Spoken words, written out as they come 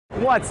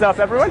What's up,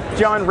 everyone?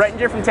 John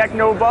Rettinger from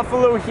Techno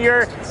Buffalo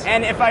here,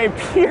 and if I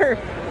appear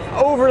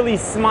overly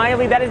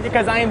smiley, that is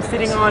because I am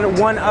sitting on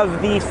one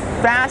of the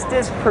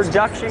fastest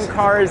production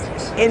cars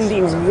in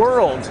the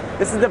world.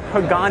 This is the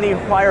Pagani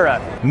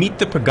Huayra. Meet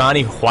the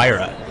Pagani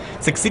Huayra.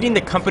 Succeeding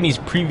the company's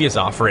previous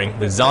offering,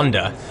 the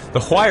Zonda, the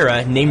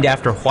Huayra, named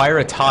after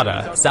Huayra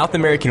Tata, South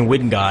American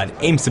wind god,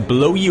 aims to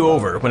blow you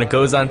over when it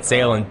goes on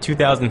sale in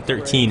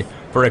 2013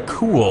 for a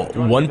cool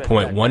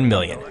 $1.1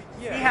 million.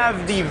 We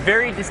have the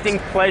very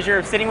distinct pleasure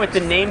of sitting with the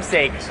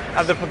namesake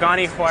of the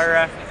Pagani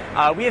Huayra.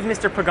 We have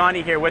Mr.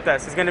 Pagani here with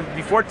us. He's going to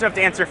be fortunate enough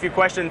to answer a few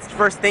questions.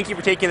 First, thank you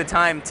for taking the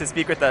time to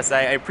speak with us.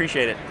 I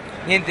appreciate it.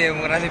 Niente,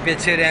 un grande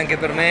piacere anche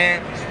per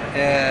me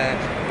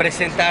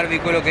presentarvi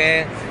quello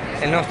che è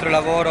il nostro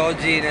lavoro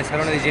oggi nel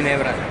Salone di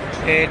Ginevra.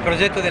 Il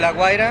progetto della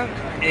Huayra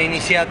è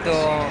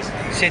iniziato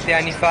 7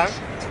 anni fa.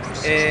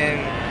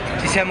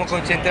 Ci siamo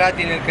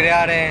concentrati nel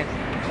creare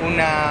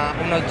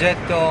un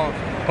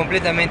oggetto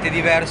completamente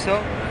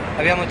diverso.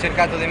 Abbiamo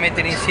cercato di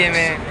mettere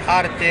insieme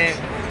arte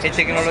e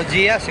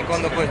tecnologia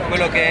secondo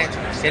quello che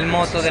è il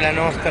motto della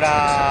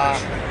nostra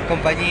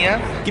compagnia.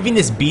 Giving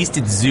this beast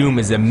its zoom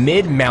is a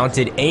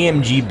mid-mounted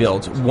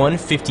AMG-built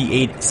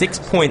 158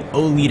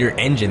 6.0-liter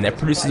engine that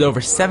produces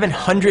over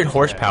 700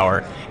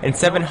 horsepower and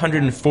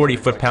 740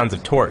 foot-pounds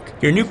of torque.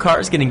 Your new car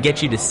is going to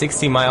get you to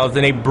 60 miles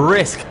in a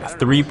brisk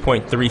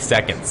 3.3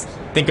 seconds.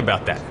 Think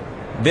about that.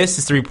 This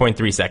is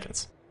 3.3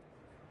 seconds.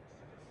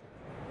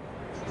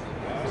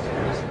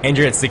 And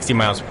you're at 60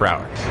 miles per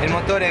hour. Il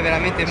motore è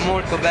veramente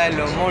molto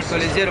bello, molto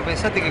leggero.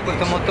 Pensate che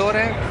questo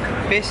motore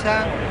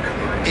pesa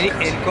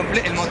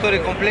il motore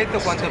completo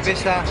quanto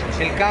pesa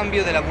il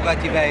cambio della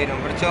Bugatti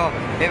Veyron, perciò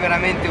è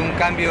veramente un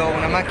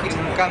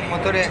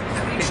motore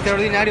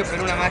straordinario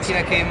per una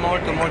macchina che è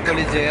molto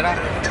leggera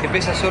e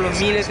pesa solo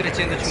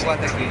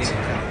 1350 kg.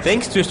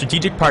 Thanks to a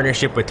strategic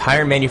partnership with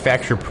tire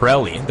manufacturer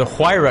Pirelli, the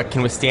Huayra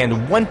can withstand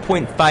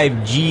 1.5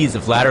 Gs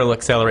of lateral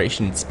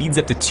acceleration and speeds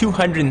up to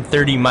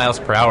 230 miles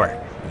per hour.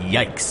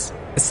 Yikes.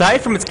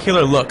 Aside from its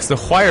killer looks, the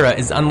Huayra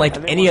is unlike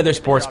any other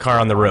sports car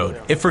on the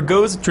road. It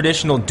forgoes a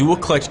traditional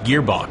dual-clutch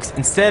gearbox,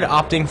 instead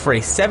opting for a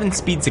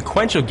 7-speed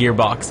sequential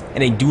gearbox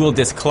and a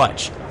dual-disc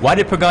clutch. Why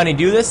did Pagani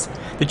do this?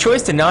 The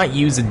choice to not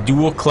use a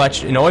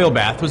dual-clutch and oil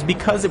bath was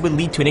because it would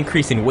lead to an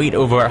increase in weight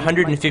over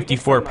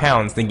 154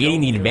 pounds,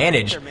 negating the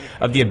advantage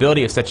of the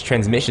ability of such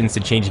transmissions to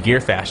change gear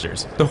faster.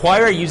 The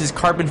Huayra uses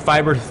carbon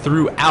fiber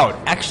throughout,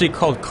 actually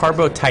called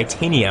carbo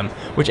titanium,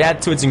 which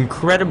adds to its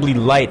incredibly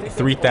light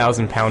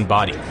 3,000-pound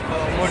body.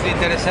 Molto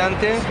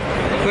interessante,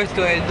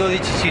 questo è il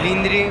 12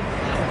 cilindri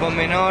con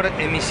minor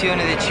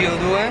emissione di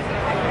CO2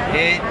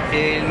 e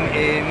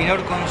il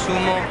minor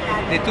consumo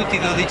di tutti i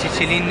 12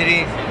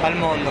 cilindri al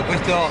mondo.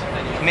 Questo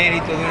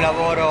merito di un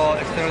lavoro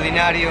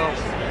straordinario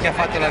che ha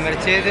fatto la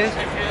Mercedes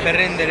per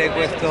rendere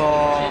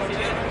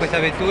questa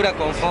vettura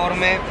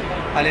conforme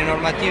alle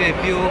normative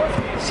più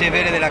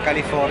severe della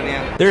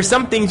California. There are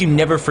some things you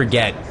never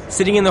forget.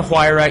 Sitting in the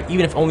Huayra,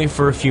 even if only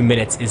for a few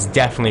minutes, is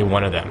definitely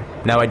one of them.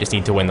 Now I just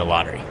need to win the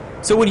lottery.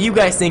 So what do you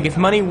guys think? If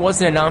money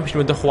wasn't an option,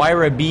 would the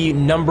Huayra be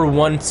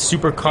 #1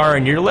 supercar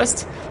on your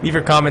list? Leave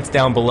your comments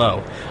down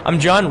below. I'm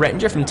John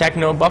Rettinger from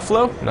Techno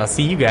Buffalo, and I'll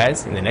see you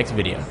guys in the next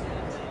video.